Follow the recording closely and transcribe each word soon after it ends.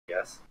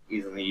guess.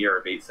 He's in the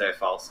Eurobeat so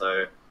far,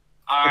 so...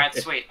 Alright,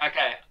 sweet.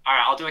 Okay.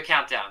 Alright, I'll do a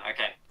countdown.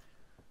 Okay.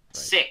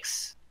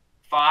 6,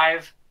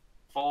 5,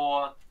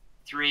 4,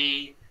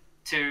 3,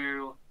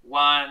 2,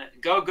 1.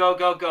 Go, go,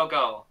 go, go,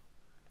 go.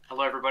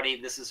 Hello, everybody.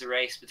 This is a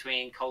race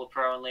between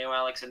Kolapro and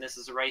Leoalex, and this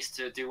is a race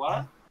to do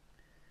what?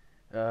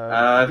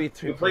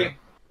 Complete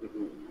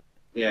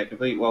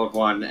World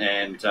 1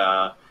 and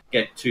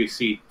get 2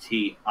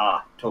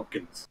 CTR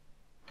tokens.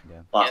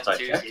 Yeah. Last I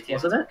checked,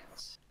 wasn't it?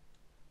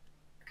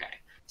 Okay.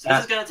 So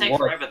this is going to take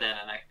forever then,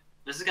 and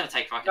this is going to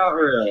take fucking Not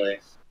forever. really.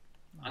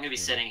 I'm going to be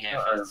sitting here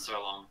for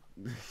so long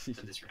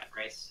for this rat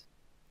race.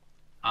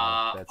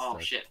 Oh,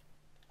 shit.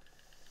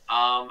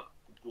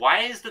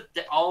 Why is the...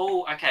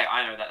 Oh, okay,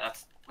 I know that.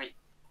 That's... Wait.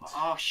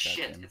 Oh,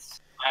 shit.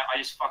 I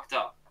just fucked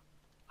up.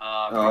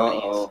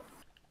 Properties.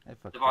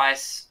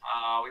 Device.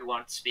 We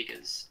want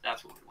speakers.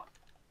 That's what we want.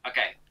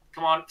 Okay.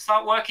 Come on.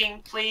 Start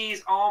working,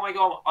 please. Oh, my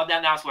God. Oh,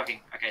 now it's working.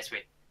 Okay,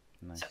 sweet.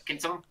 Nice. So, can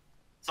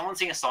someone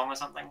sing a song or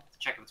something to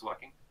check if it's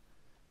working?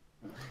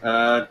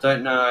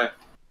 Don't know.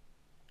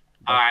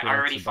 Alright, I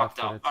already fucked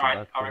up.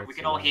 Alright, we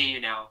can all hear you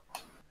now.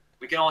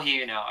 We can all hear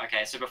you now.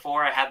 Okay, so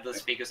before I had the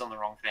speakers on the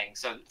wrong thing,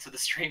 so the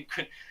stream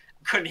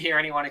couldn't hear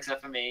anyone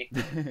except for me.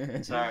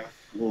 So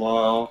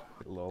Lol.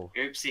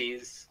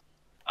 Oopsies.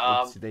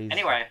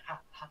 Anyway,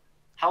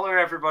 hello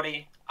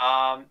everybody.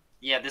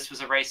 Yeah, this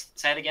was a race.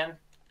 Say it again,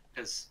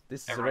 because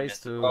this is a race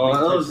to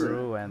beat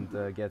Peru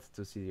and get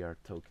to CDR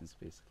tokens,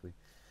 basically.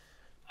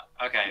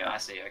 Okay, I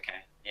see.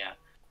 Okay, yeah.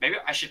 Maybe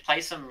I should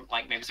play some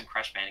maybe some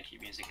Crash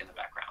Bandicoot music in the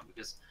background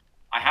because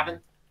I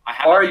haven't.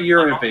 Or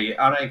Eurobeat.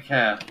 I don't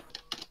care.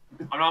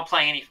 I'm not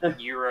playing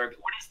any Euro.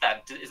 What is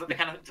that? Is that the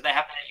kind of? Do they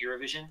have that at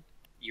Eurovision?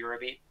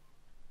 Eurobeat?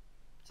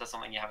 Is that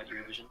something you have at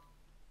Eurovision?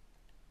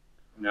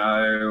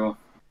 No.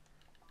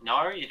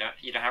 No, you don't.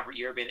 You don't have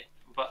Eurobeat,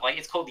 but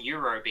it's called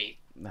Eurobeat.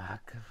 Nah,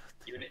 God.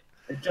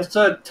 It's just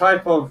a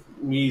type of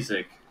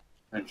music,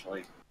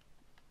 essentially.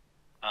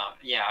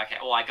 Yeah. Okay.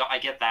 Well, I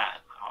get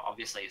that.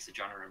 Obviously, it's a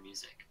genre of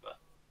music, but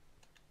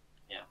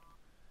yeah.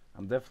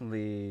 I'm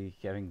definitely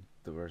having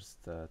the worst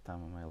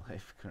time of my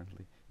life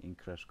currently in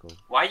Crash Code.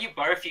 Why are you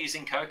both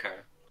using Coco?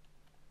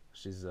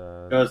 She's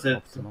because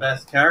it's the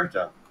best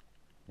character.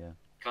 Yeah.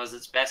 Because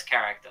it's best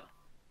character.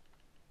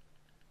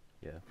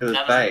 Yeah. Because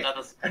it's Bay.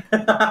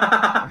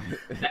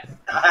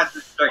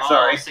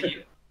 Sorry. So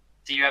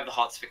you have the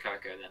hots for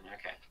Coco then?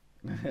 Okay.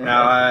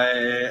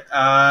 No,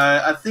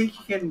 I think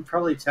you can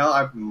probably tell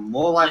I'm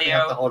more likely to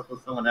have the hots for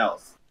someone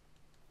else.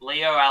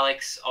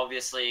 Leoalex,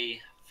 obviously,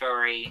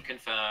 furry,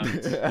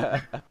 confirmed.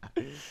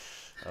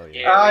 Oh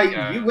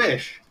yeah. You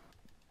wish.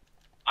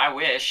 I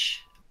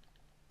wish.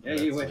 Yeah,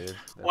 you wish.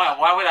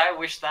 Why would I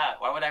wish that?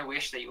 Why would I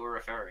wish that you were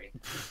a furry?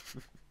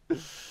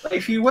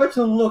 If you were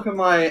to look at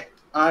my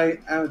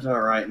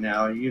avatar right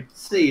now, you'd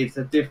see it's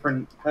a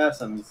different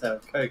person instead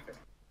of Coco.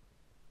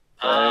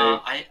 So,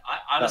 I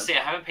honestly,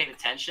 I haven't paid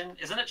attention.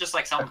 Isn't it just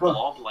some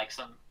blob,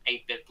 some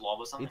 8-bit blob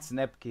or something? It's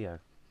Nepgear.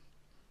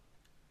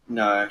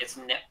 No. It's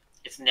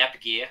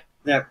Nepgear.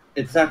 Yep,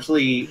 it's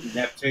actually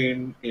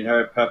Neptune in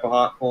her Purple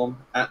Heart form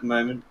at the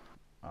moment,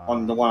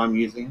 on the one I'm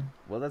using.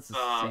 Well, that's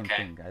the same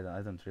thing.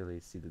 I don't really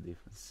see the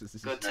difference.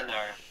 Good to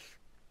know.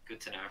 Good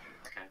to know.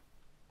 Okay.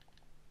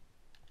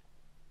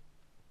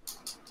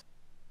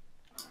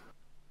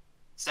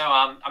 So,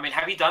 I mean,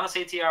 have you done a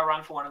CTR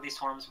run for one of these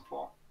tournaments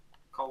before,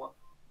 Cola?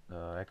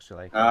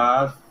 Actually,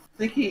 I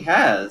think he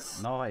has.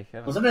 No, I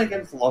haven't. Wasn't it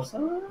against Lobster?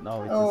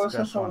 No, it was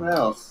Crash someone 1.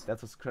 else. That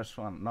was Crash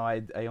 1. No,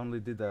 I only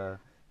did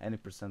any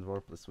percent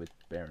warpless with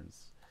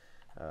Barons.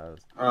 Yeah.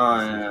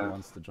 He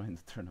wants to join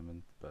the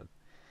tournament, but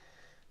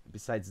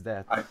besides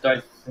that, I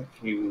don't think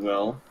he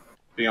will.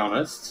 Be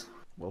honest.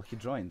 Well, he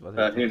joined.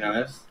 But who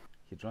knows?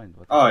 He joined.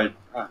 Oh,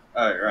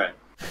 right.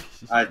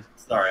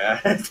 Sorry,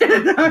 I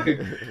didn't know.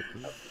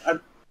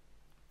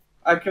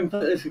 I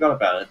completely forgot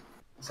about it.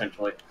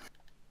 Essentially.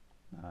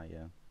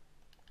 Yeah.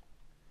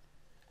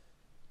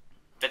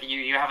 But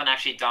you haven't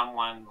actually done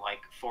one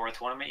for a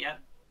tournament yet?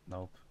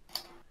 Nope.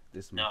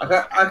 This no.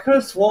 I could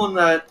have sworn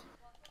that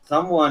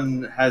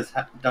someone has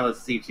done a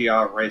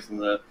CTR race in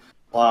the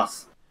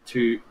last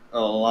in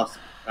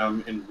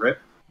R.I.P.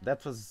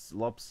 That was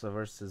Lobsa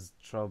versus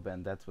Trob,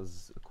 and that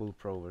was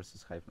Kolapro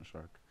versus Hyphen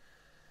Shark.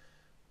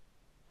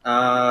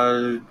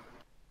 I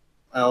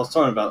was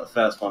talking about the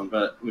first one,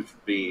 but which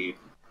would be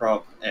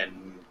Prob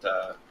and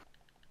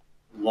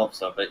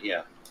Lobster, but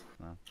yeah.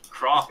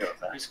 Croc.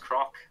 Who's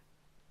Croc?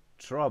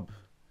 Trob.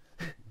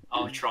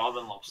 Oh, Trob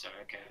and Lobster.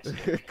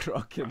 Okay.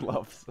 Croc and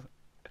Lobster.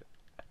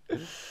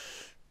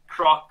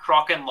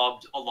 Croc and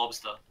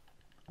Lobster.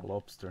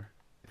 Lobster.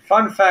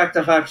 Fun fact: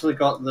 I've actually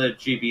got the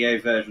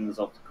GBA versions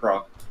of the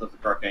Croc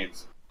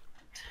games.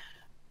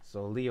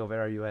 So Leo,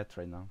 where are you at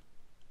right now?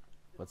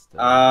 What's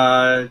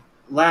the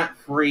lap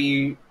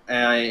 3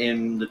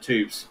 in the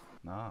tubes.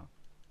 Ah,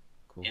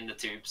 cool. In the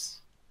tubes.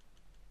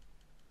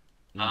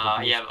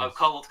 Yeah,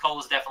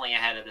 Cole's definitely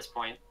ahead at this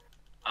point.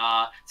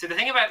 So the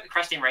thing about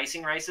Crash Team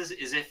Racing races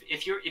is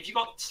if you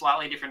got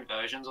slightly different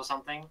versions or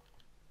something,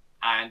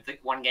 and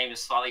one game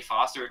is slightly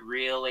faster, it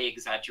really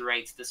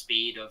exaggerates the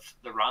speed of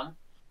the run.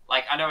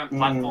 Like I know in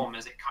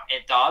platformers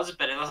it does,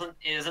 but it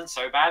isn't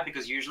so bad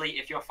because usually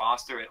if you're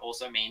faster, it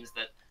also means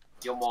that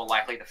you're more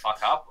likely to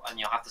fuck up and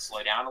you'll have to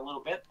slow down a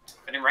little bit.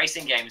 But in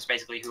racing games,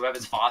 basically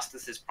whoever's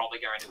fastest is probably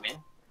going to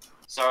win.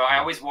 So I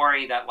always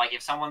worry that like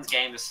if someone's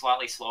game is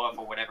slightly slower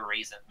for whatever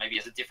reason, maybe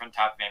it's a different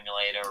type of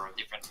emulator or a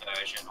different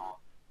version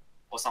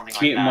or something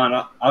Keep like that. in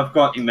mind, I've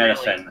got It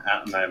medicine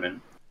at the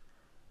moment.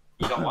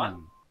 You got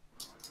one?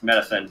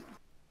 Medicine.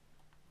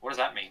 What does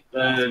that mean?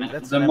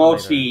 The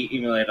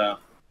multi-emulator.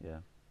 Yeah.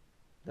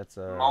 That's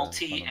a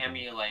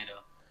multi-emulator.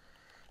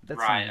 That's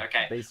right,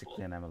 okay.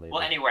 Basically an emulator.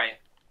 Well, anyway,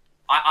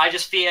 I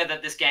just fear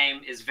that this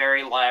game is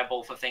very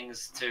liable for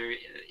things to,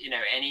 you know,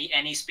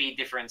 any speed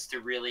difference to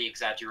really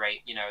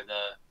exaggerate, you know,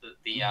 the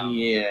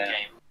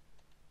game.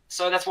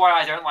 So that's why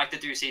I don't like to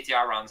do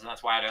CTR runs, and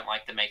that's why I don't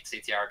like to make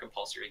CTR a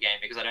compulsory game,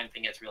 because I don't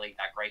think it's really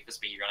that great for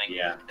speedrunning.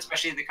 Yeah.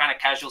 Especially the kind of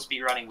casual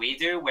speedrunning we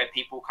do, where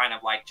people kind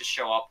of like just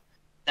show up,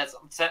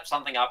 set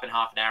something up in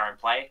half an hour and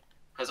play.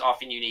 Because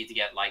often you need to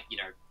get like, you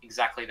know,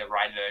 exactly the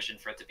right version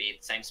for it to be at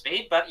the same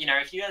speed. But, you know,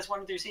 if you guys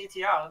want to do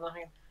CTR,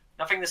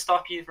 nothing to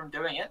stop you from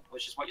doing it,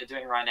 which is what you're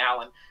doing right now.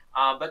 And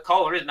but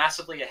Kohler is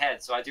massively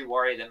ahead, so I do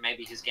worry that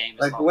maybe his game is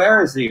like,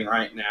 where is he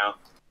right now?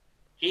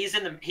 He's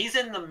in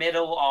the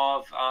middle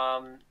of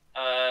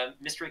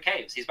Mystery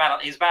Caves. He's about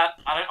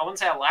I wouldn't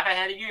say a lap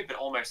ahead of you, but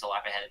almost a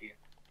lap ahead of you.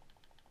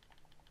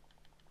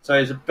 So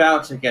he's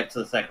about to get to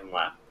the second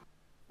lap.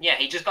 Yeah,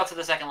 he just got to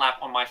the second lap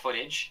on my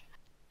footage.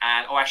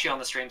 Or actually on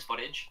the stream's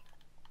footage,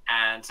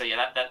 and so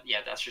yeah, that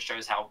just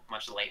shows how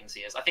much the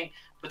latency is. I think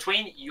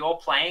between your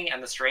playing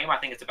and the stream, I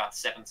think it's about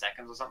 7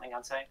 seconds or something,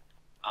 I'd say.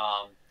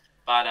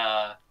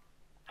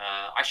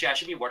 Actually, I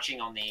should be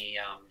watching on the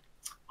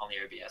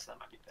OBS. That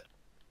might be better.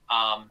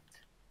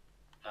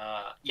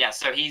 Yeah,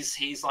 so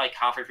he's like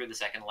halfway through the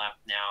second lap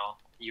now.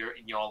 You're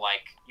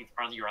like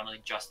you're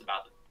only just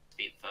about to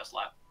beat the first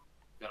lap.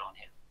 Good on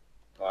here.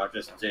 Well, I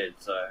just did,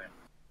 so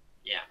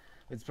yeah.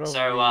 It's probably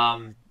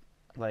so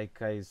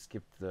like I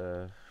skipped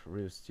the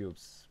Reus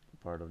tubes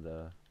part of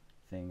the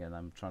thing, and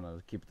I'm trying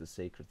to keep the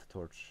sacred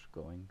torch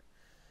going.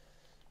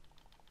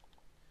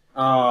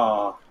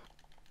 Oh,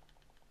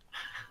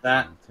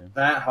 that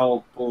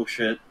whole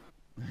bullshit.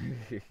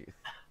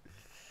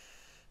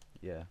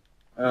 Yeah.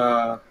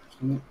 Well,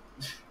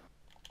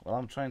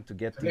 I'm trying to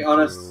get into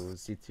honest,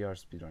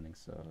 CTR speedrunning,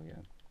 so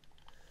yeah.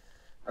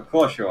 Of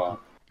course you are.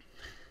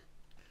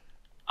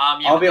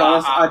 Yeah, I'll be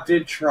honest, I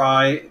did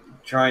try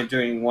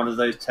doing one of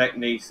those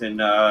techniques in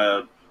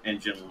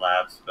Engine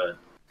Labs, but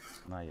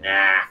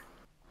nah,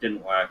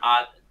 didn't work.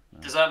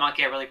 Desert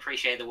Monkey, I really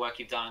appreciate the work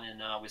you've done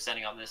and with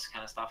setting up this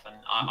kind of stuff, and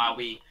I'll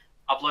be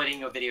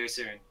uploading a video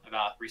soon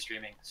about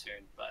restreaming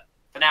soon. But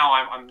for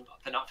now,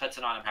 for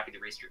tonight, I'm happy to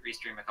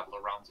restream a couple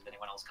of runs if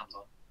anyone else comes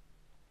on.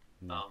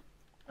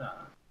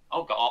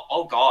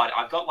 Oh god,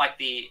 I've got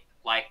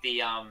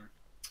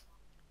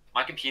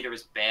my computer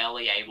is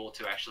barely able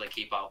to actually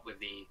keep up with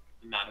the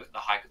amount of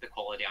the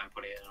quality I'm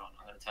putting it on.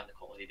 I'm going to turn the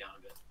quality down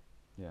a bit.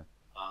 Yeah.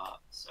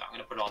 So I'm going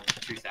to put it on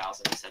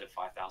 2000 instead of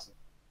 5000.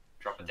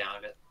 Drop it down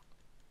a bit.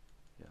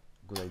 Yeah,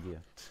 good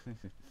idea.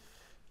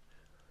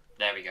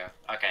 There we go.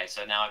 Okay,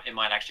 so now it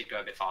might actually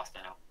go a bit faster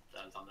now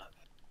that I've done that.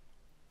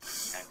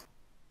 Okay.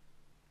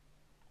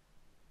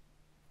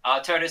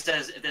 Toto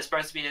says there's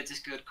supposed to be a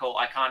Discord call.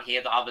 I can't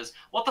hear the others.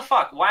 What the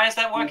fuck? Why is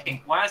that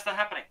working? Why is that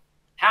happening?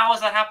 How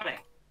is that happening?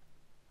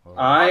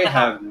 I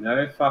have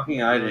no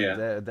fucking idea.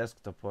 The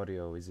desktop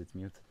audio, is it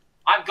muted?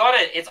 I've got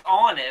it. It's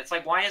on. It's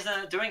like, why isn't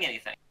it doing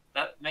anything?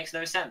 That makes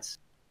no sense.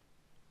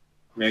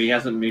 Maybe he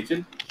hasn't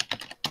muted.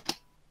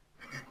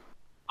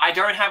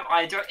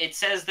 It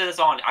says that it's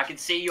on. I can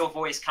see your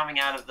voice coming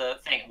out of the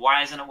thing.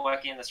 Why isn't it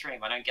working in the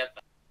stream? I don't get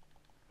that.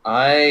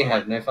 I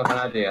have no fucking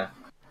idea.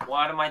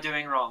 What am I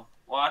doing wrong?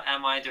 What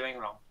am I doing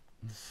wrong?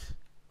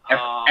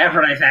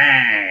 Everything!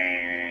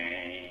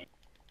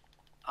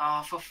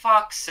 Oh, for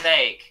fuck's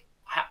sake.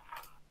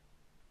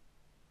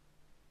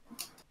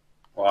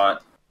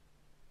 What?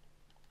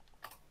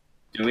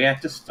 Do we have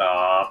to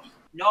stop?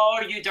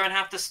 No, you don't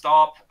have to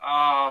stop.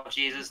 Oh,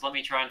 Jesus, let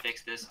me try and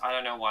fix this. I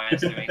don't know why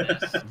it's doing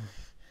this.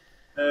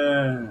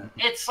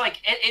 It's like,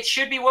 it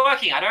should be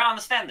working. I don't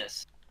understand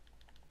this.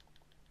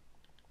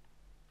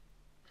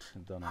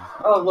 Don't know.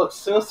 Oh, look,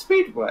 Sewer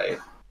Speedway.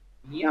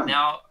 Yum.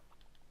 Now,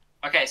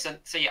 okay, so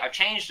yeah, I've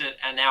changed it,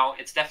 and now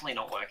it's definitely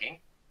not working,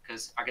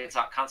 because I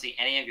can't see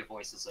any of your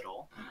voices at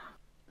all.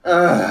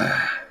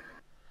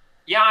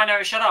 Yeah, I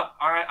know, shut up.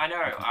 Alright, I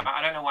know.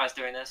 I don't know why it's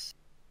doing this.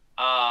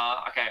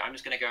 Okay, I'm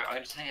just gonna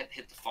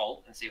hit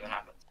default and see what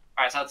happens.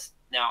 Alright, so it's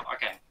now,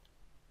 okay.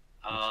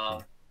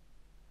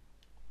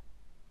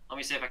 Let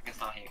me see if I can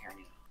start hearing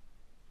you.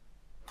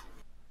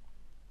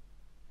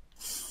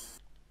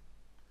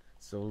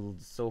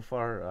 So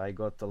far, I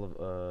got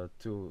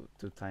two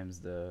times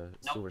the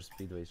Sewer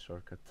Speedway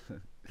shortcut.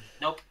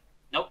 Nope.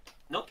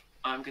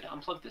 I'm gonna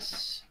unplug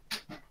this.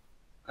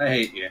 I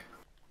hate you.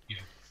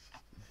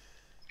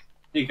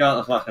 You got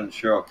the fucking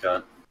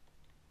shortcut.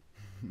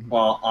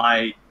 Well,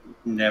 I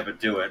never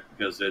do it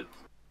because it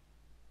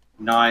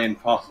nigh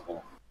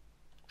impossible.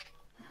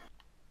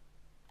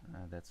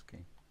 That's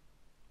okay.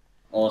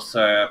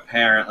 Also,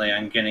 apparently,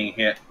 I'm getting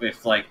hit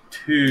with like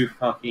 2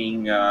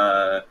 fucking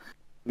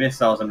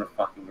missiles in a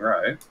fucking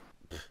row,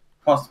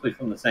 possibly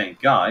from the same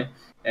guy,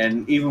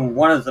 and even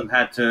one of them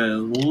had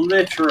to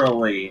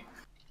literally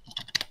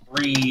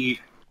reroute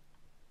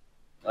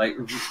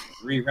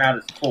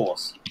its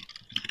course.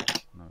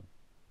 No.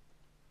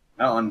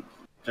 That one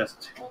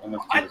just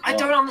almost did as well. I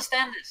don't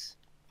understand this.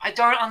 I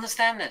don't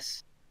understand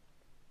this.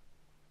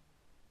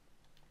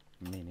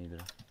 Me neither.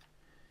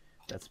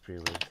 That's pretty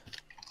weird.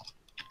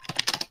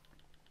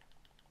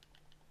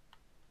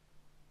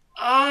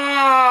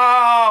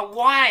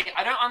 Why?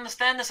 I don't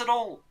understand this at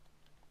all.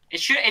 It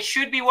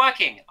should be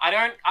working. I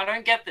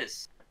don't get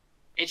this.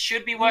 It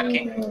should be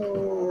working.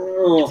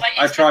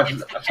 I tried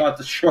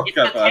the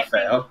shortcut, but I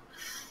failed.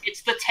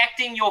 It's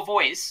detecting your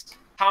voice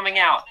coming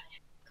out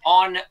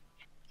on.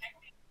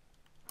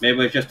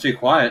 Maybe it's just too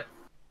quiet.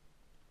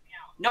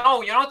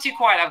 No, you're not too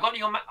quiet. I've got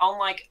you on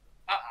like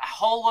a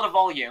whole lot of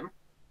volume.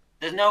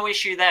 There's no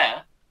issue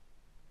there.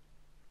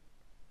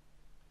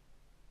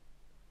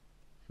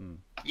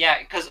 Yeah,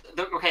 because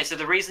okay, so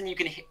the reason you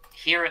can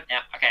hear it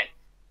now. Okay,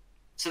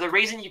 so the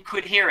reason you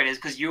could hear it is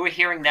because you were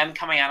hearing them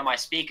coming out of my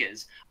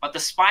speakers. But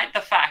despite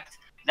the fact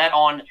that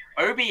on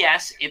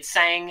OBS it's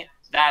saying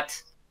that.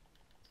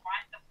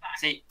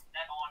 See.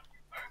 That on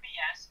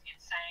OBS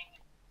it's saying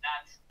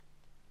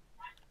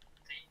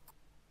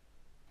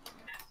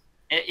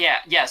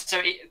that. Yeah.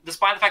 So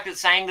despite the fact that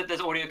it's saying that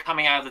there's audio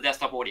coming out of the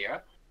desktop audio,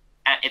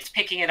 and it's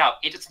picking it up,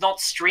 it's not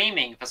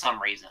streaming for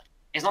some reason.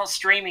 It's not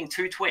streaming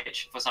to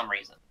Twitch for some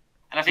reason,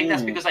 and I think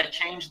that's because I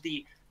changed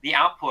the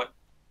output,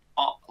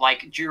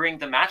 like during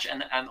the match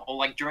or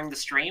like during the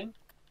stream,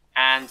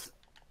 and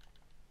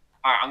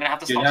all right, I'm gonna have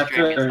to stop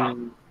streaming and stuff.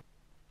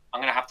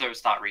 I'm gonna have to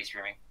start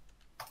restreaming.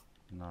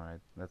 Alright,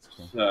 that's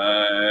cool.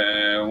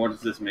 So, what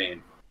does this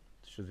mean?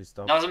 Should we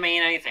stop? Doesn't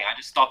mean anything. I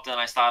just stopped and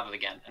I started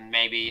again, and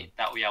maybe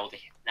that will be able to.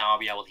 Now I'll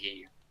be able to hear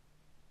you.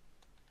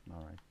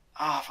 Alright.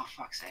 Oh, for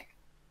fuck's sake!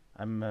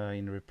 I'm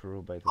in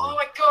Peru, by the way. Oh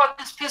my god,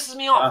 this pisses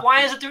me off.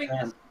 Why is it doing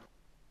this?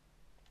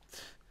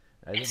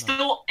 It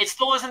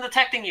still isn't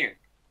detecting you.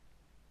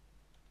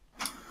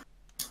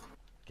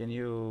 Can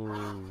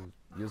you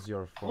use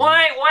your phone?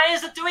 Why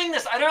is it doing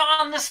this? I don't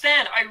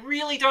understand. I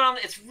really don't.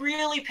 It's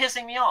really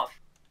pissing me off.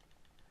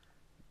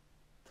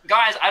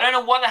 Guys, I don't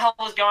know what the hell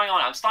is going on.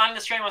 I'm starting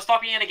the stream. I'm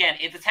stopping it again.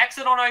 It detects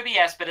it on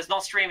OBS, but it's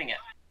not streaming it.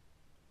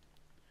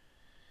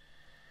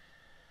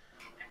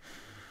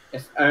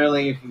 If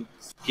only if you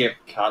skip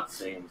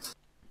cutscenes.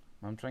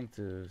 I'm trying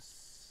to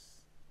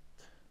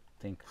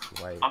think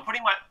why. I'm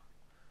putting my.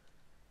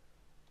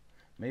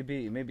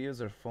 Maybe use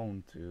your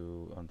phone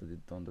to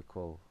on the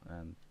call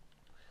and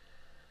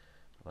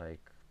like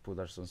put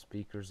us on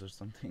speakers or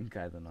something.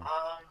 I don't know.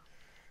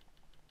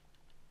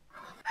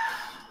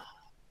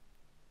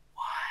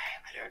 Why?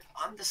 I don't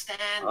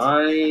understand.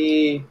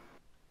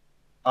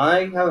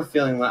 I have a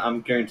feeling that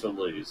I'm going to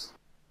lose,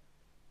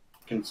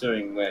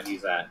 considering where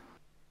he's at.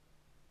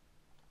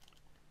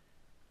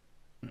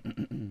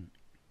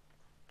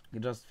 He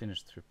just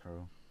finished 3 Pro.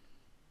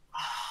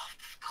 Oh,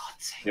 for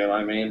God's sake. You know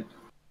what I mean?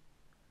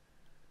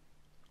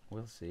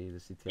 We'll see. The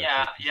city.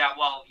 Yeah.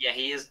 Well, yeah,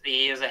 he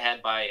is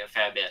ahead by a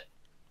fair bit.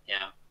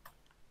 Yeah.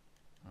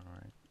 All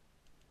right.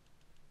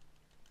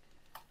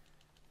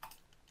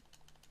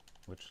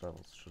 Which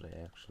levels should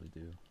I actually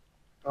do?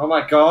 Oh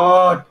my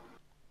god!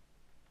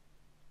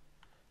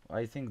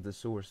 I think the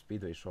sewer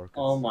speedway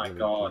shortcuts really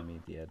give me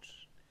the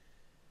edge.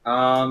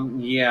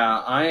 Yeah,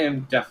 I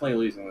am definitely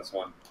losing this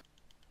one.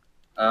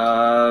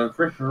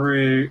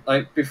 Ripperoo,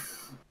 like,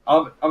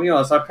 I'll be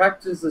honest, I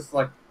practiced this,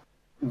 like,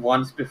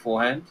 once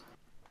beforehand.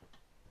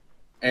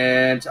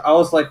 And I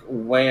was, like,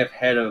 way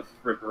ahead of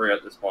Ripperoo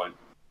at this point.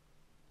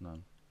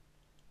 No.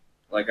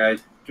 Like, I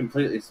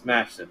completely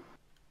smashed him.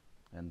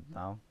 And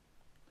now?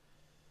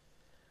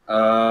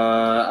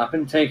 I've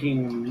been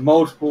taking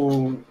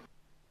multiple,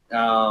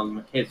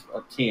 hits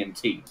of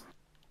TNT.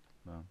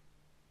 No.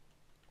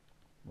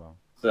 Wow.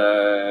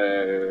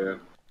 So,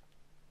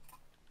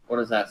 what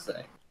does that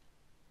say?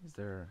 Is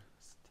there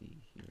T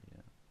here?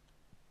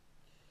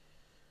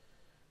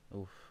 Yeah.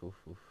 Oof.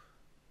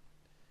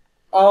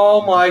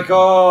 Oh my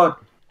god!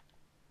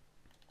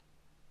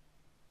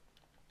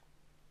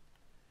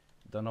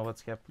 Don't know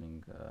what's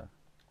happening,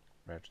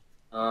 Ratchet.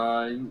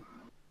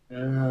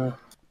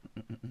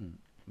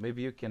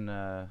 Maybe you can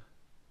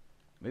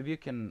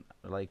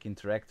like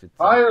interact with.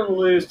 I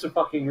lose to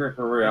fucking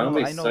Ripperoo.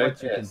 I know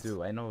what you can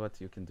do. I know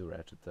what you can do,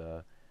 Ratchet.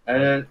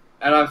 And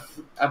I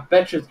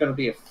bet you it's gonna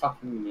be a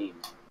fucking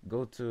meme.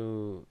 Go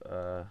to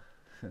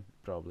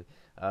probably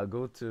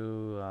go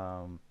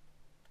to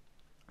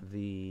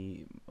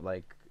the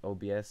like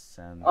OBS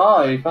and.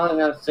 Oh, you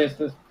finally have to say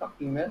this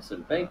fucking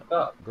message. Baked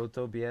up. Go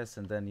to OBS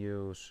and then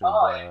you should.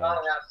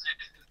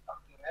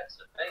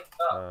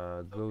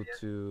 Go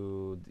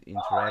to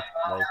interact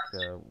like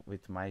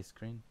with my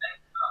screen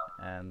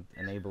and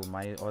enable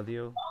my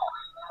audio.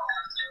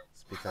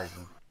 It's because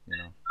you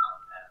know.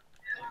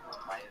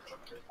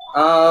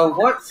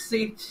 What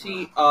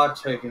CTR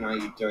token are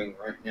you doing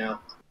right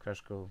now?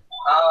 Crash Cove.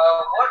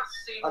 What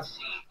CTR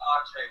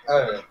token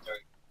are you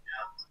doing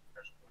now?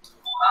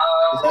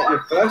 Is that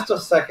your first or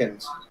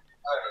second?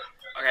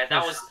 Okay,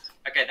 that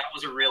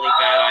was a really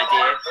bad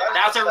idea.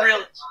 That was a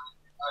real.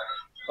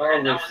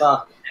 Holy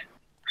fuck.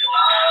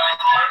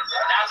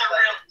 That's a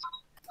real.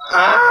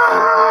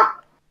 Ah!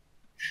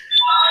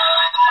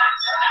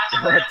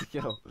 What the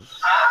hell?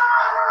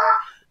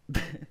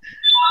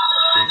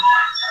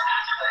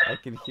 I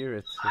can hear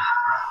it.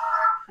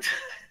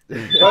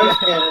 Ghost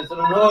cannons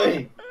are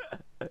annoying.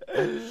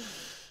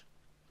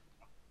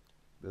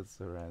 That's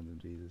so random,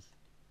 Jesus.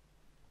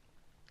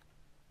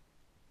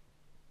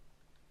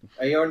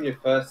 Are you on your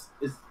first?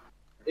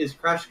 Is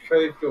Crash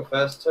Cove your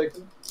first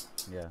token?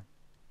 Yeah.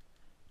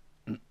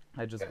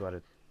 I just got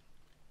it.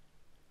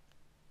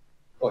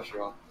 Of course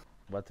you are.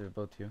 What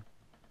about you?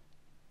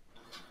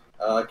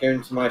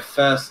 Going to my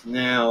first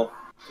now,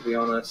 to be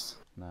honest.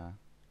 Nah.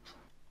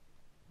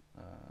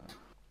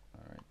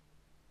 Alright.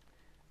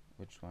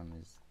 Which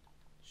one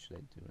should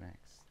I do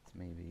next?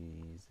 Maybe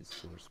is this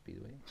Sewer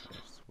Speedway?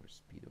 There's Sewer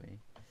Speedway.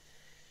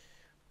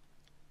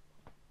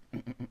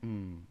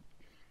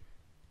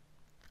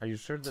 Are you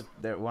sure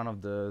that one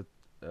of the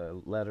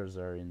letters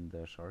are in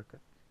the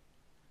shortcut?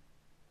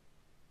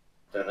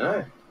 Don't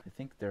know. I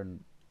think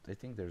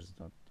there's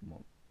not.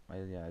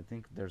 Yeah, I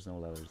think there's no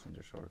letters in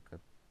the shortcut.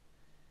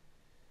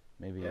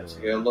 Maybe. You have to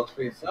go look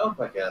for yourself,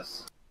 I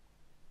guess.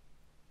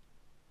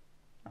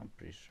 I'm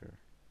pretty sure.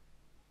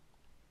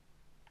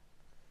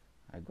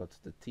 I got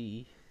the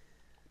T.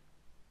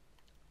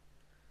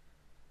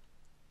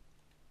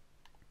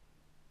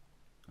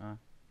 I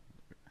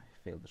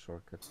failed the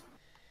shortcut.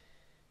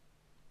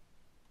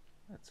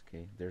 That's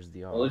okay. There's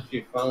the R. Well, at least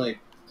you finally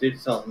did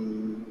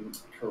something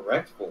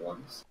correct for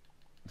once.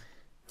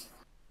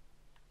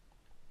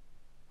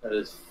 That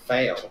is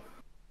fail.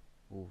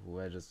 Ooh,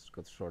 I just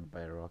got shot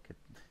by a rocket.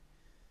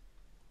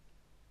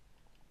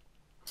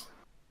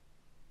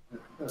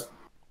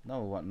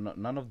 No,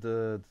 none of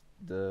the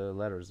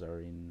letters are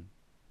in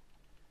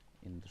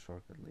the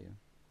shortcut, Leo.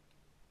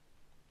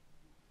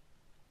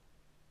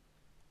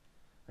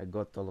 I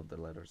got all of the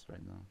letters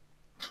right now.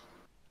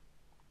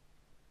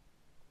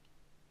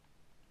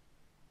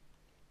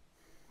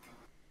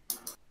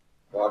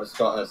 Well, I just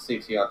got a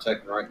CTR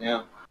token right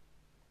now.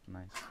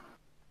 Nice.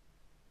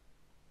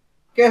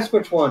 Guess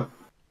which one?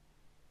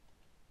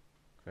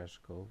 Crash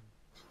Cove.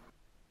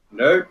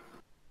 Nope.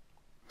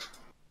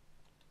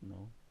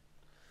 No.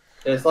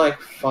 There's like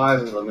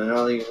 5 of them, and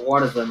only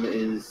one of them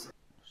is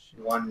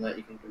Shit. one that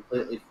you can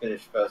completely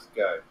finish first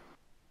go.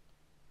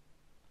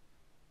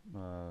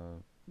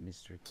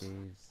 Mr.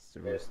 Caves,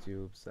 the Rose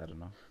Tubes, I don't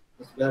know.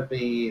 It's gonna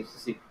be.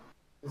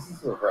 This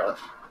is a relic.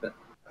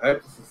 I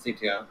hope this is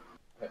CTR.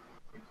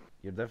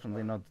 You're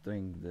definitely not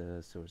doing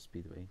the Sewer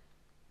Speedway.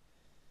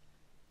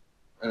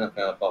 I'm not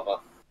gonna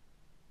bother.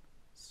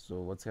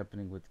 So what's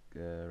happening with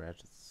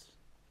Ratchet's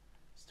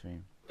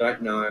stream?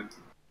 Don't know.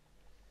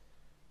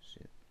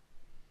 Shit.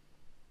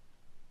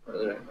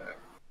 Really don't know.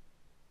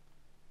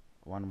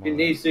 One If more. you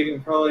need to, you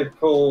can probably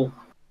pull.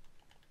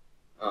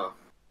 Oh,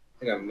 I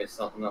think I missed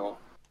something else.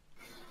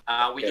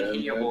 We can hear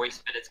your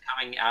voice, but it's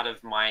coming out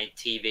of my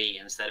TV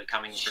instead of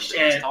coming from the Shit.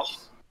 desktop.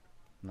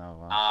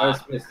 No.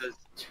 Because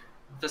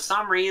for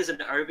some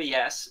reason,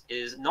 OBS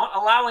is not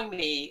allowing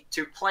me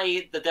to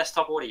play the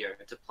desktop audio,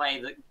 to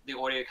play the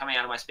audio coming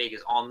out of my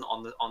speakers on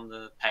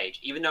the page.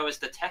 Even though it's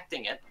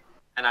detecting it,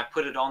 and I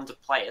put it on to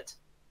play it,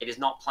 it is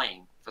not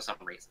playing for some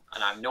reason.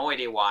 And I have no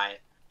idea why,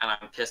 and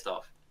I'm pissed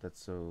off.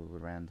 That's so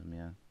random,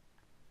 yeah.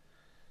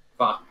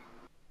 Fuck.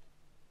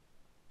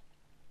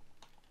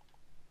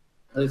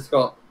 At least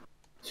got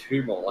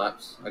 2 more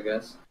laps, I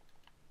guess.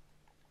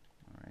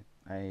 Alright.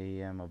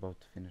 I am about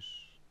to finish.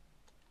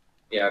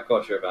 Yeah, of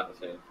course you're about to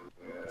say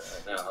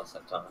now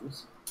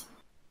sometimes.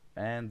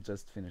 And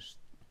just finished.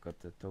 Got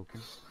the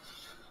token.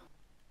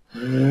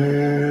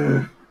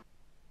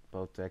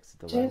 About to exit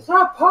the level.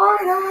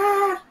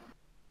 Disappointed!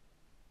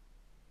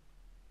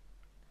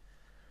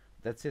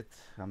 That's it.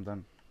 I'm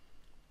done.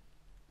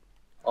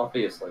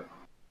 Obviously.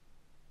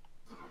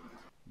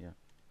 Yeah.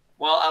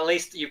 Well, at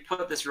least you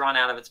put this run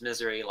out of its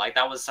misery. Like,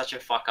 that was such a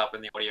fuck up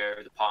in the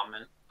audio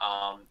department.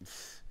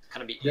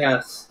 Kind of be.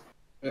 Yes,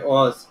 it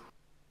was.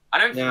 I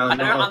don't Now,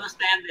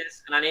 understand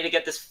this, and I need to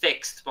get this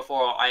fixed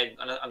before I'm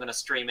gonna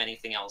stream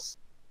anything else.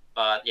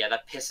 But yeah,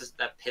 that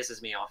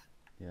pisses me off.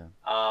 Yeah.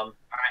 All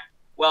right.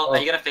 Well, are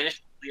you gonna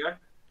finish, Leo?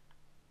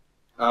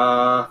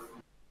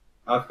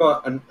 I've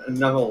got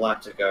another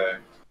lap to go.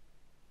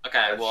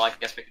 Okay. Well, I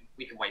guess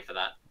we can wait for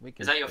that.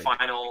 Is that your wait.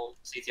 final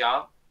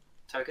CTR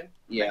token?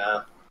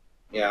 Yeah.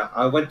 Yeah.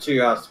 I went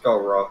to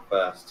Skull Rock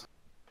first.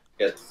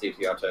 Get the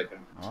CTR token.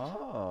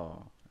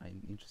 Oh,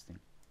 interesting.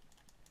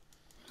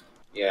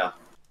 Yeah.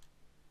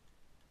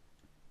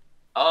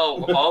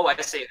 Oh,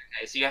 I see.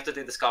 Okay, so you have to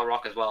do the Skull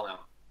Rock as well now.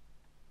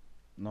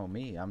 No,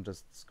 me. I'm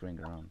just screwing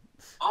around.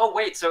 Oh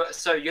wait,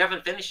 so you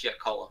haven't finished yet,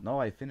 Kola? No,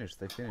 I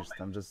finished.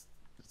 I'm just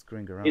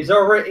screwing around.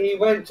 He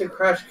went to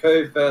Crash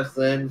Cove first,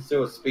 then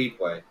Sewer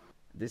Speedway.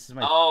 This is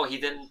my. Oh, he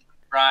didn't.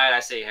 Right, I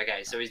see.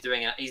 Okay, so he's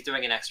doing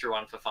an extra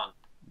one for fun.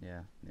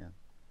 Yeah, yeah.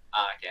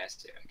 Okay, I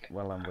see. Okay.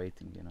 While I'm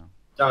waiting, you know.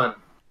 Done.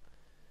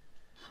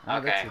 Ah,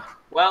 that's Okay. it.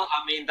 Well,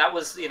 I mean, that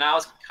was I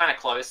was kind of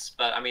close,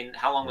 but I mean,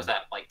 how long was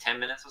that? Like 10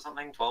 minutes or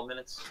something? 12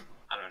 minutes?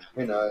 I don't know.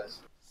 Who knows?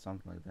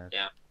 Something like that.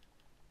 Yeah.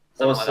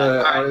 Something like Also,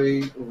 that. All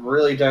right. I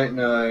really don't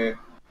know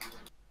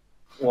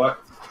what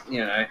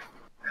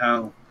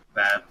how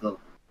bad the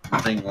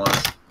thing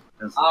was.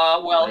 'Cause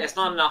Well, it's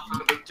not enough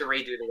to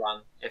redo the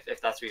run, if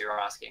that's what you're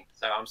asking.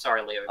 So I'm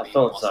sorry, Leo. I but you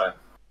thought lost. so.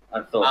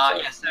 I thought so.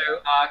 Yeah. So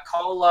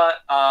Cola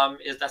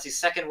that's his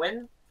second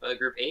win for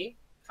Group E,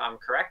 if I'm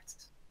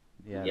correct.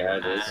 Yeah, Yeah,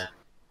 it that's is.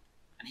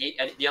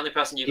 And the only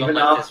person you got Even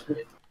left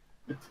after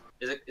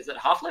is it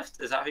half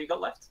lift? Is that who you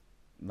got left?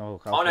 no.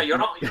 Oh no, you're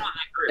not in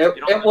that group.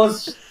 it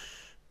was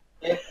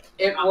Fraser.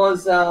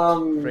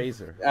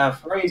 Fraser.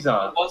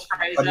 It was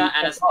Fraser, But he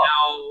and it's took off.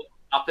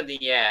 now up in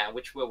the air,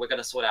 which we're going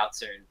to sort out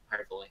soon,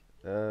 hopefully.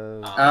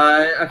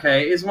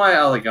 Okay, is my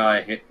other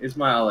guy here? Is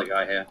my other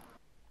guy here?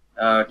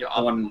 You're The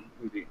up. one.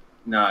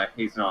 No,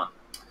 he's not.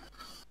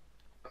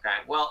 Okay.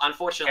 Well, Can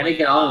unfortunately, he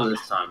get on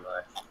this time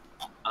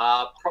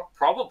though?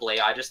 probably.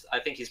 I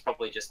think he's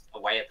probably just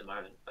away at the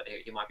moment, but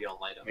he might be on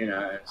later. Who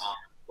knows?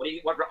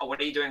 What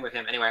are you doing with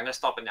him? Anyway, I'm going to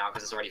stop it now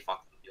because it's already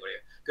fucked up the audio.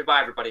 Goodbye,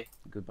 everybody.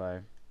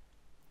 Goodbye.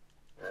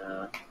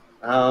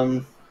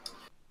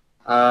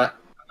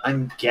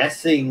 I'm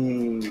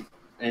guessing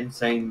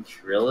Insane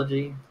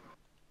Trilogy,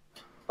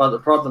 but the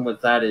problem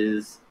with that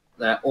is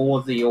that all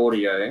of the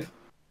audio,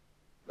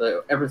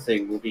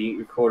 everything will be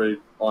recorded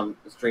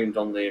streamed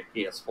on the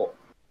PS4.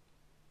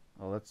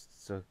 Oh,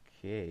 that's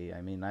okay.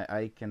 I mean,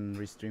 I can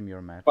restream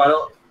your match. But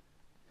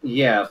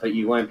yeah, but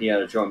you won't be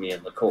able to join me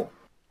in the call.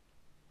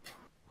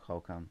 How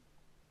come?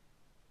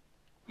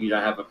 You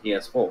don't have a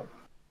PS4.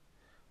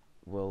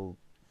 Well,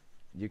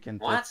 you can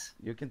What?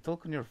 you can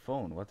talk on your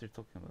phone. What are you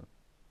talking about?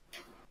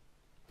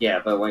 Yeah,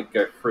 but it won't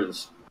go through the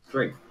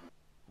stream.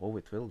 Oh,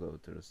 it will go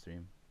to the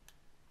stream.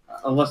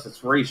 Unless it's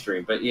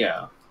restreamed, but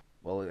yeah.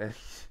 Well,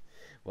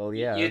 well,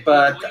 yeah.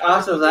 But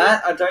after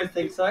that, I don't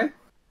think so.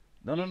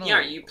 No. Yeah,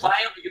 you play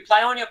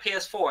on your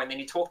PS4 and then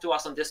you talk to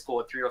us on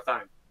Discord through your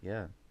phone.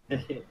 Yeah.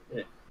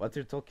 What are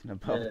you talking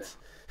about? Yeah.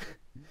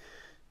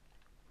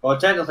 Well,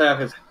 technically, I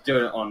could do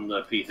it on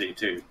the PC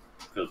too,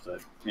 because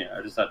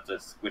I just have to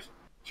switch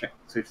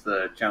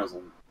the channels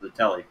on the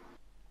telly.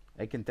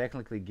 I can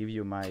technically give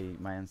you my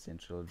Insane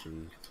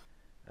Trilogy.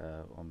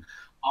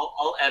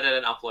 I'll edit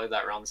and upload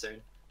that run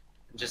soon.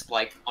 Because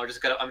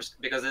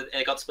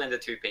it got split into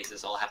two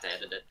pieces. I'll have to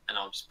edit it, and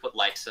I'll just put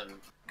like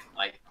some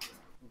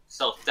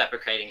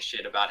self-deprecating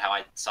shit about how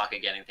I suck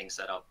at getting things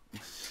set up.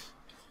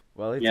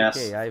 Well, it's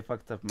okay. I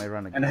fucked up my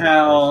run again. And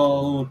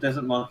how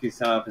Desert Monkey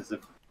setup is a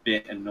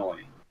bit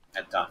annoying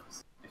at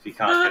times if you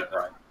can't get it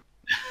right.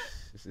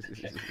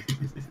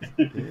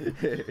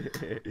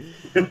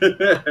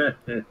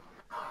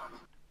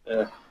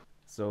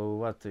 So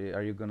what?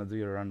 Are you gonna do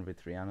your run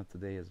with Rihanna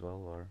today as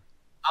well, or?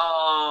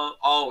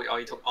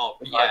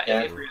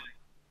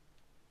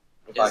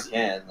 If I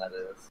can, that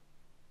is.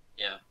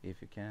 Yeah.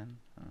 If you can.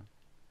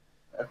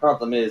 The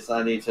problem is,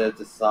 I need to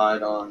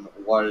decide on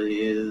what it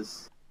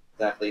is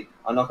exactly.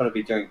 I'm not going to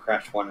be doing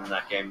Crash 1 in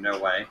that game. No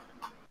way.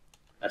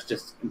 That's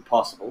just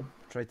impossible.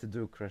 Try to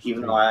do Crash.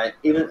 Even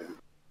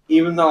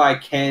though I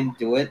can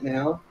do it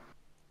now,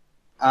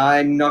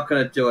 I'm not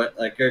going to do it.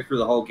 Like go through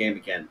the whole game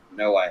again.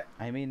 No way.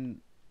 I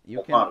mean,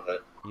 you can. Part of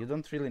it. You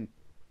don't really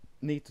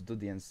need to do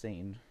the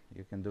insane.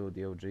 You can do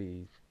the OG.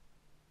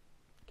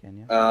 Can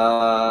you?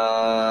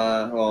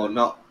 Well,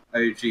 not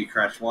OG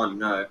Crash 1.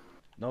 No.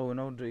 No,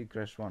 OG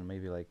Crash 1.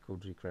 Maybe like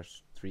OG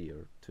Crash 3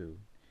 or 2.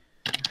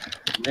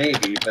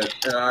 Maybe, but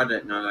I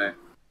don't know.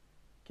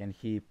 Can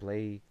he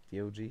play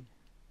the OG?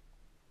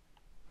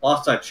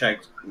 Last I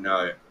checked,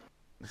 no.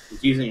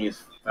 He's using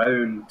his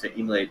phone to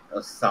emulate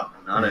or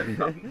something. I don't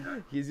fucking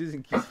know. He's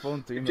using his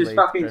phone to emulate. Just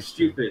fucking Crash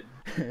stupid.